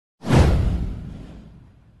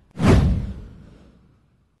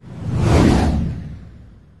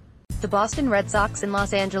The Boston Red Sox and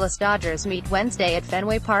Los Angeles Dodgers meet Wednesday at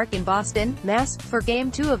Fenway Park in Boston, Mass., for Game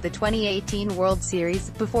 2 of the 2018 World Series.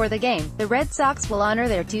 Before the game, the Red Sox will honor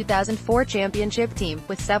their 2004 championship team,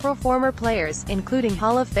 with several former players, including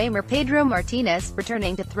Hall of Famer Pedro Martinez,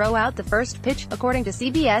 returning to throw out the first pitch, according to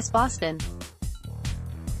CBS Boston.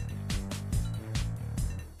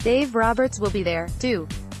 Dave Roberts will be there, too.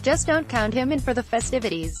 Just don't count him in for the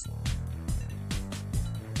festivities.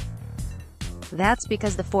 That's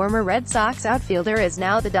because the former Red Sox outfielder is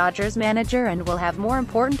now the Dodgers manager and will have more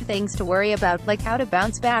important things to worry about, like how to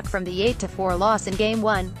bounce back from the 8-4 loss in Game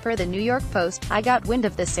 1. Per the New York Post, "I got wind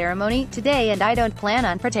of the ceremony today and I don't plan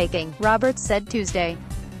on partaking," Roberts said Tuesday.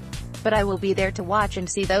 "But I will be there to watch and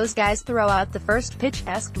see those guys throw out the first pitch."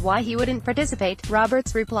 Asked why he wouldn't participate,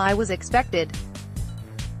 Roberts' reply was expected.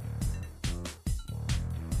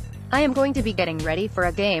 "I am going to be getting ready for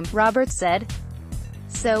a game," Roberts said.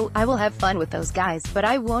 "So, I will have fun with those guys, but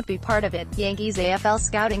I won't be part of it." Yankees AFL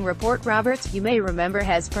scouting report. Roberts, you may remember,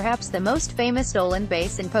 has perhaps the most famous stolen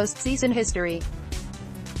base in postseason history.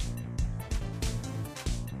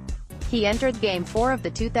 He entered Game 4 of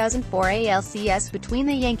the 2004 ALCS between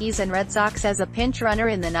the Yankees and Red Sox as a pinch runner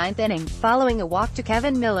in the 9th inning, following a walk to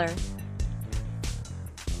Kevin Miller.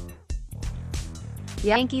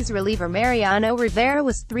 Yankees reliever Mariano Rivera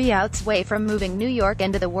was 3 outs away from moving New York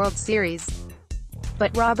into the World Series.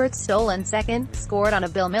 But Roberts' stolen second, scored on a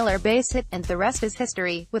Bill Miller base hit, and the rest is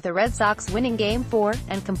history, with the Red Sox winning Game 4,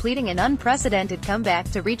 and completing an unprecedented comeback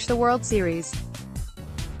to reach the World Series.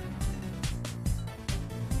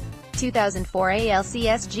 2004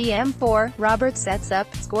 ALCS GM4, Roberts sets up,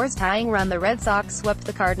 scores tying run. The Red Sox swept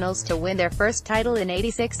the Cardinals to win their first title in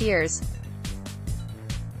 86 years.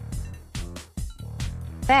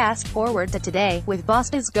 Fast forward to today, with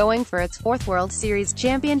Boston going for its 4th World Series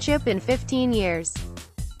championship in 15 years.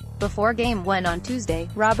 Before Game 1 on Tuesday,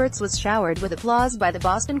 Roberts was showered with applause by the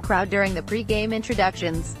Boston crowd during the pre-game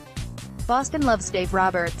introductions. Boston loves Dave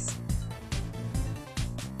Roberts.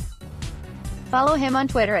 Follow him on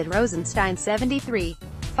Twitter at Rosenstein73.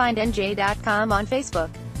 Find NJ.com on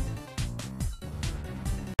Facebook.